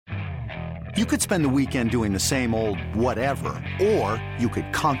You could spend the weekend doing the same old whatever, or you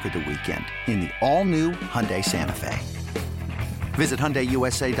could conquer the weekend in the all-new Hyundai Santa Fe. Visit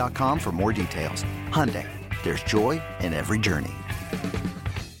HyundaiUSA.com for more details. Hyundai, there's joy in every journey.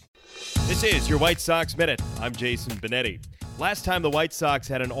 This is your White Sox Minute. I'm Jason Benetti. Last time the White Sox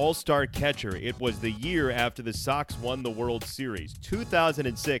had an all-star catcher, it was the year after the Sox won the World Series.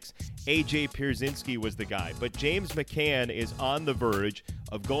 2006, A.J. Pierzynski was the guy, but James McCann is on the verge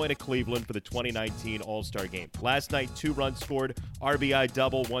of going to Cleveland for the 2019 All-Star Game. Last night, 2 runs scored, RBI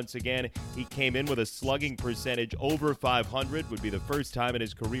double once again. He came in with a slugging percentage over 500, would be the first time in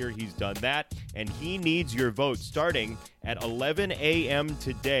his career he's done that, and he needs your vote starting at 11 a.m.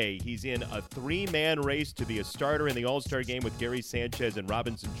 today. He's in a 3-man race to be a starter in the All-Star Game with Gary Sanchez and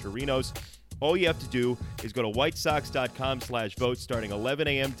Robinson Chirinos. All you have to do is go to whitesox.com/vote starting 11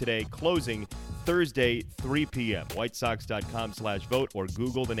 a.m. today, closing Thursday, 3 p.m. whitesox.com/vote or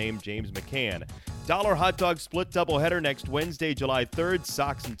Google the name James McCann. Dollar hot dog split doubleheader next Wednesday, July 3rd.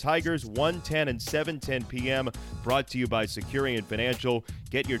 Sox and Tigers, 1:10 and 7:10 p.m. Brought to you by Securian Financial.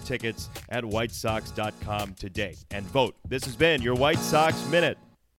 Get your tickets at whitesox.com today and vote. This has been your White Sox Minute.